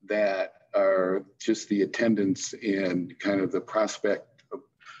to that, are just the attendance and kind of the prospect of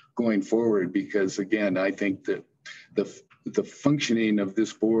going forward, because again, I think that the functioning of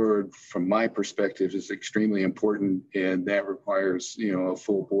this board, from my perspective, is extremely important, and that requires, a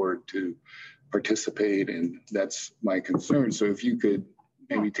full board to participate, and that's my concern. So if you could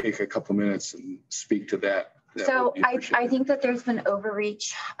maybe take a couple minutes and speak to that. So I think that there's been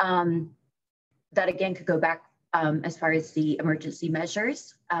overreach that again could go back as far as the emergency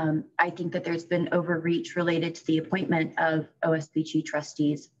measures. I think that there's been overreach related to the appointment of OSBG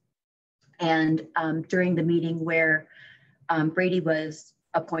trustees. And during the meeting where Brady was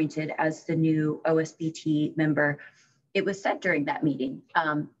appointed as the new OSBT member, it was said during that meeting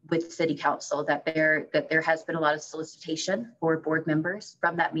with City Council that there has been a lot of solicitation for board members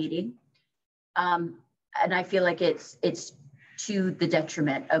from that meeting. And I feel like it's to the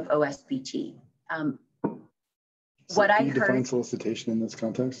detriment of OSBT. What I heard. Define solicitation in this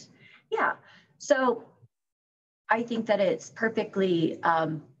context? Yeah. So I think that it's perfectly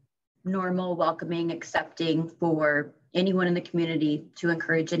normal, welcoming, accepting for anyone in the community to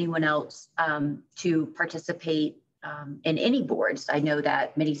encourage anyone else to participate in any boards. I know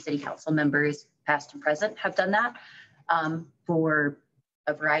that many city council members, past and present, have done that for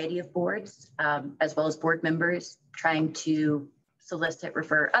a variety of boards, as well as board members trying to solicit,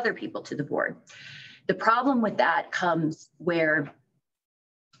 refer other people to the board. The problem with that comes where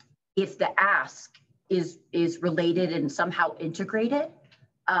if the ask is related and somehow integrated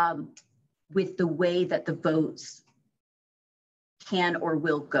with the way that the votes can or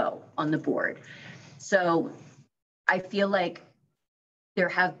will go on the board. So I feel like there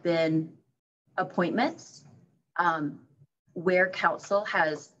have been appointments where council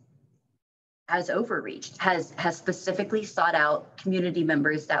has overreached, has specifically sought out community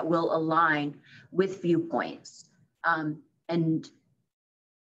members that will align with viewpoints. And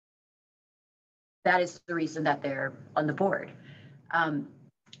that is the reason that they're on the board.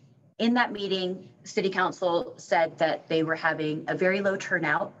 In that meeting, City Council said that they were having a very low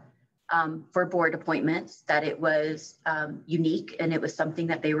turnout for board appointments, that it was unique and it was something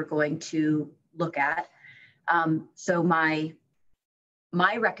that they were going to look at. So my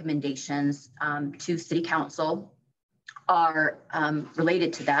recommendations to City Council are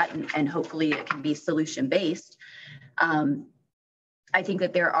related to that, and hopefully it can be solution-based. I think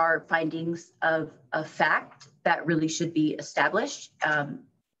that there are findings of fact that really should be established.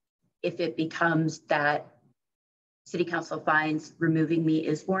 If it becomes that City Council finds removing me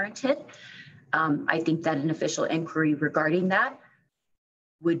is warranted, I think that an official inquiry regarding that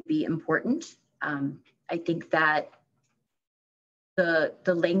would be important. I think that the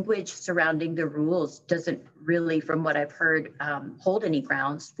language surrounding the rules doesn't really, from what I've heard, hold any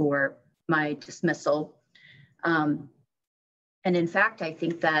grounds for my dismissal. And in fact, I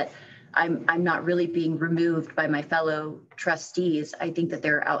think that I'm not really being removed by my fellow trustees. I think that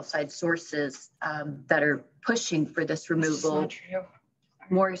there are outside sources that are pushing for this removal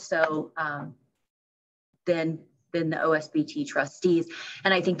more so than the OSBT trustees.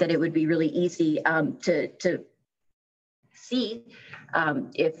 And I think that it would be really easy to see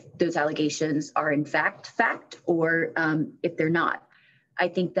if those allegations are in fact or if they're not. I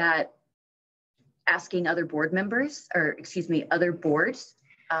think that asking other board members, or excuse me, other boards,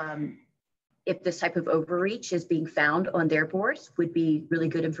 if this type of overreach is being found on their boards would be really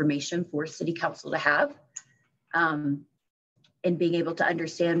good information for City Council to have. And being able to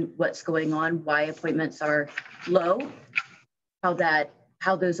understand what's going on, why appointments are low,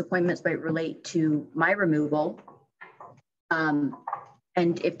 how those appointments might relate to my removal, and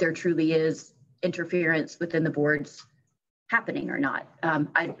if there truly is interference within the boards happening or not.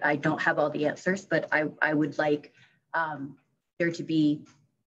 I don't have all the answers, but I would like there to be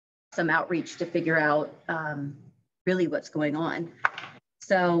some outreach to figure out really what's going on.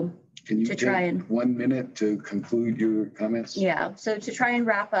 So can you to try and 1 minute to conclude your comments? Yeah, so to try and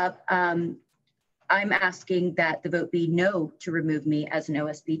wrap up, I'm asking that the vote be no to remove me as an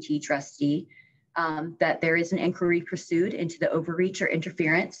OSBT trustee, that there is an inquiry pursued into the overreach or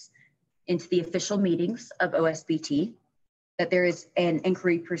interference into the official meetings of OSBT, that there is an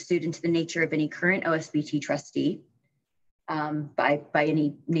inquiry pursued into the nature of any current OSBT trustee by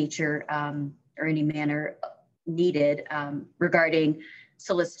any nature or any manner needed regarding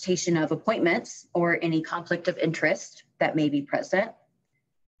solicitation of appointments or any conflict of interest that may be present.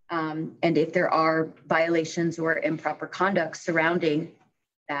 And if there are violations or improper conduct surrounding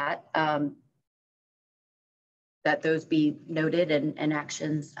that, that those be noted and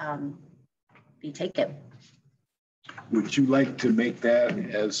actions be taken. Would you like to make that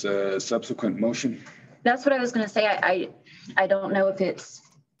as a subsequent motion? That's what I was going to say. I don't know if it's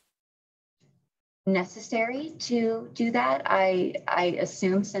necessary to do that. I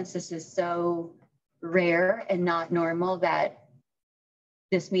assume since this is so rare and not normal that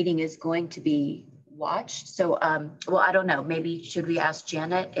this meeting is going to be watched. So, well, I don't know. Maybe should we ask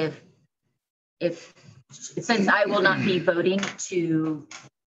Janet if since I will not be voting to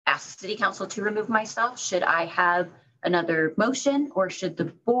ask City Council to remove myself, should I have another motion, or should the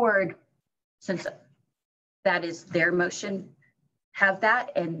board, since that is their motion, have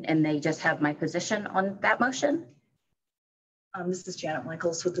that and they just have my position on that motion? This is Janet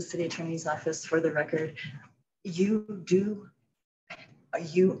Michaels with the City Attorney's Office. For the record, you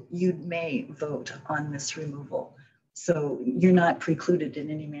may vote on this removal. So you're not precluded in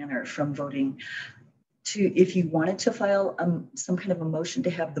any manner from voting. If you wanted to file some kind of a motion to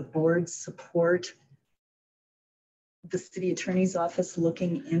have the board support the City Attorney's Office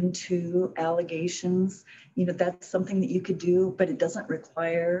looking into allegations, that's something that you could do, but it doesn't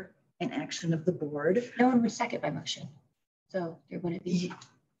require an action of the board. No one would second my motion, so there wouldn't be.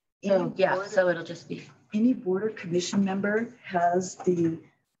 So yeah, so it'll just be. Any board or commission member has the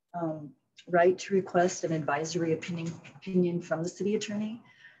right to request an advisory opinion from the city attorney.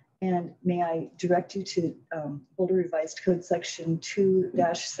 And may I direct you to Boulder Revised Code section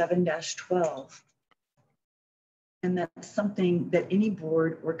 2-7-12. And that's something that any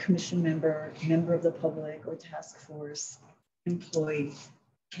board or commission member of the public or task force employee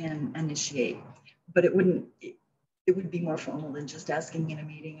can initiate. But it would be more formal than just asking in a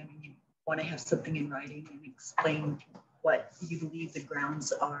meeting. I mean, you want to have something in writing and explain what you believe the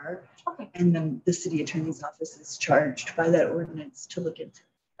grounds are. Okay. And then the city attorney's office is charged by that ordinance to look into.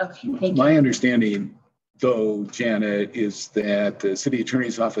 Okay, thank you. My understanding, though, Janet, is that the city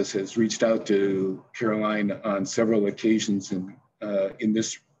attorney's office has reached out to Caroline on several occasions in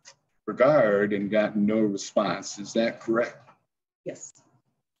this regard and gotten no response. Is that correct? Yes.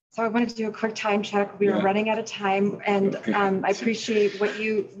 So I wanted to do a quick time check. We are running out of time, and okay. I appreciate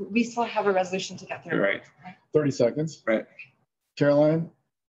we still have a resolution to get through. Right. 30 seconds. Right. Caroline,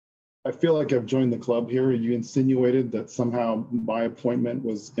 I feel like I've joined the club here. You insinuated that somehow my appointment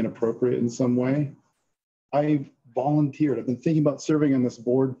was inappropriate in some way. I volunteered. I've been thinking about serving on this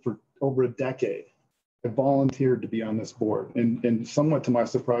board for over a decade. I volunteered to be on this board. And somewhat to my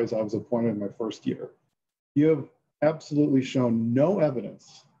surprise, I was appointed my first year. You have absolutely shown no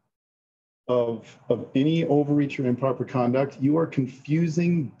evidence of any overreach or improper conduct. You are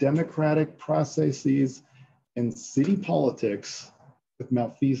confusing democratic processes and city politics with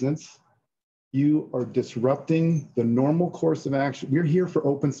malfeasance. You are disrupting the normal course of action. We're here for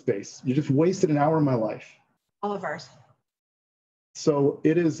open space. You just wasted an hour of my life. All of ours. So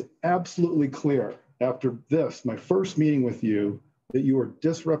it is absolutely clear after this, my first meeting with you, that you are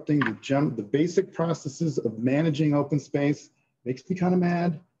disrupting the basic processes of managing open space. Makes me kind of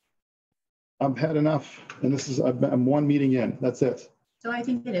mad. I've had enough, and I'm one meeting in. That's it. So I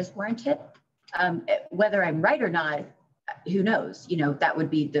think it is warranted. Whether I'm right or not, who knows? You know, that would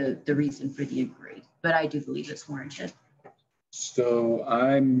be the reason for the inquiry. But I do believe it's warranted. So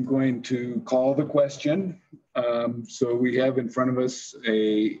I'm going to call the question. So we have in front of us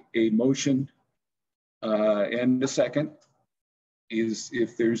a motion and a second.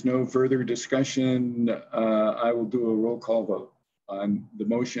 If there's no further discussion, I will do a roll call vote on the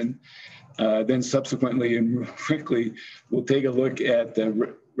motion. Then subsequently and quickly, we'll take a look at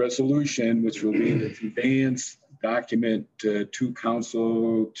the resolution, which will be the conveyance document to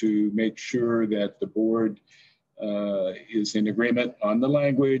council to make sure that the board is in agreement on the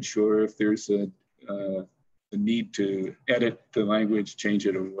language, or if there's a need to edit the language, change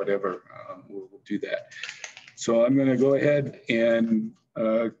it or whatever, we'll do that. So I'm going to go ahead and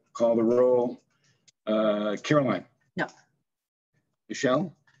call the roll. Caroline? No.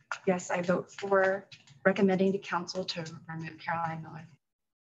 Michelle? Yes, I vote for recommending to council to remove Caroline Miller.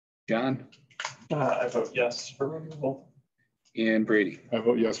 John? I vote yes for removal. And Brady? I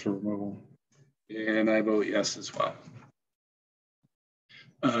vote yes for removal. And I vote yes as well.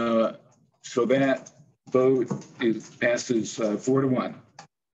 So that vote passes 4-1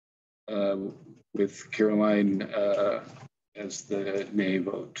 with Caroline as the nay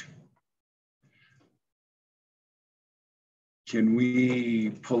vote. Can we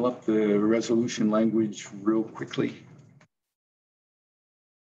pull up the resolution language real quickly?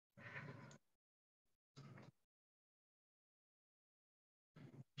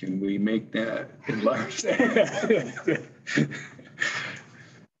 Can we make that enlarged?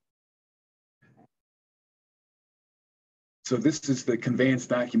 So this is the conveyance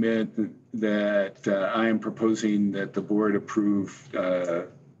document that I am proposing that the board approve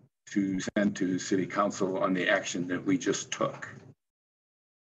to send to City Council on the action that we just took.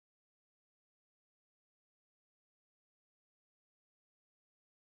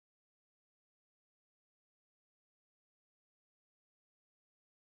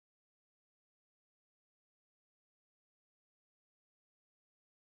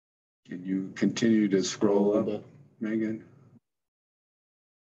 Can you continue to scroll up, Megan?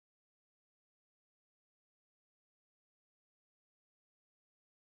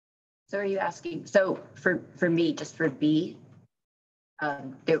 So are you asking, so for me, just for B,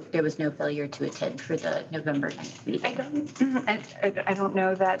 there was no failure to attend for the November 9th meeting? I don't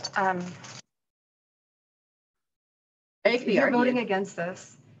know that if you're voting against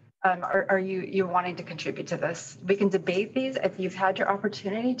this, are you wanting to contribute to this? We can debate these if you've had your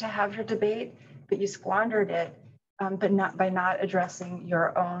opportunity to have your debate, but you squandered it, but not by not addressing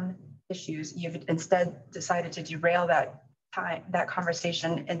your own issues. You've instead decided to derail that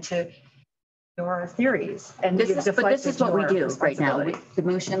conversation into your theories. And but this is what we do right now. With the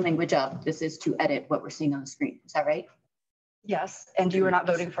motion language up, this is to edit what we're seeing on the screen. Is that right? Yes, and you were not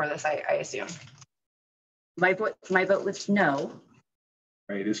voting for this, I assume. My vote was no.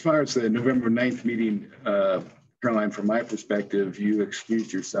 Right, as far as the November 9th meeting, Caroline, from my perspective, you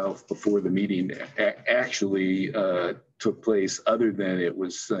excused yourself before the meeting actually took place, other than it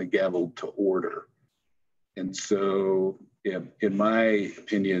was gavelled to order. And so, yeah, in my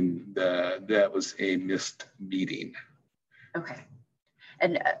opinion, that was a missed meeting. Okay.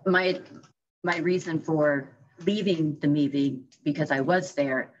 And my reason for leaving the meeting, because I was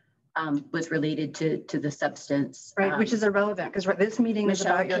there, was related to the substance. Right, which is irrelevant, because this meeting is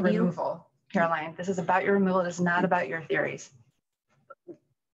about your removal, Caroline. This is about your removal. It's not about your theories.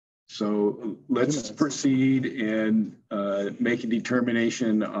 So let's proceed and make a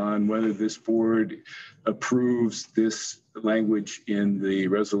determination on whether this board approves this language in the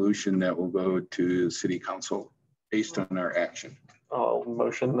resolution that will go to City Council based on our action. I'll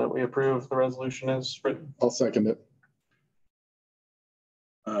motion that we approve the resolution as written. I'll second it.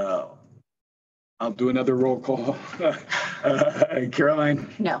 I'll do another roll call. Caroline?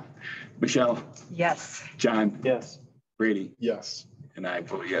 No. Michelle? Yes. John? Yes. Brady? Yes. And I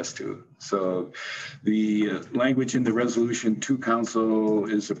vote yes too. So the language in the resolution to council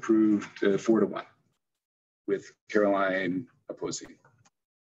is approved 4-1. with Caroline opposing.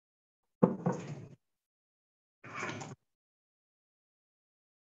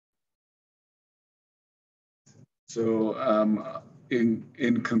 So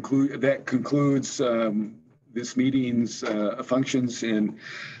that concludes this meeting's functions. And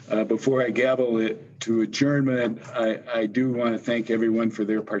before I gavel it to adjournment, I do want to thank everyone for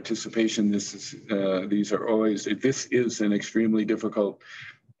their participation. This is this is an extremely difficult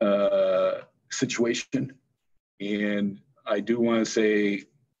situation. And I do want to say,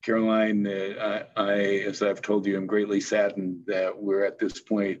 Caroline, as I've told you, I'm greatly saddened that we're at this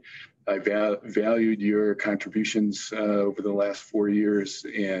point. I valued your contributions over the last 4 years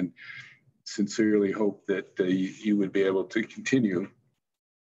and sincerely hope that you would be able to continue.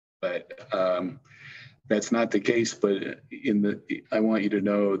 But that's not the case. But I want you to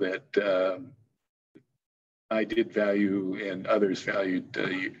know that I did value and others valued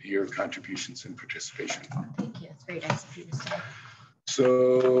your contributions and participation. Thank you. It's very nice of you to say.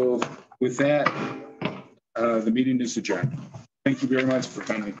 So with that, the meeting is adjourned. Thank you very much for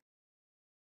coming.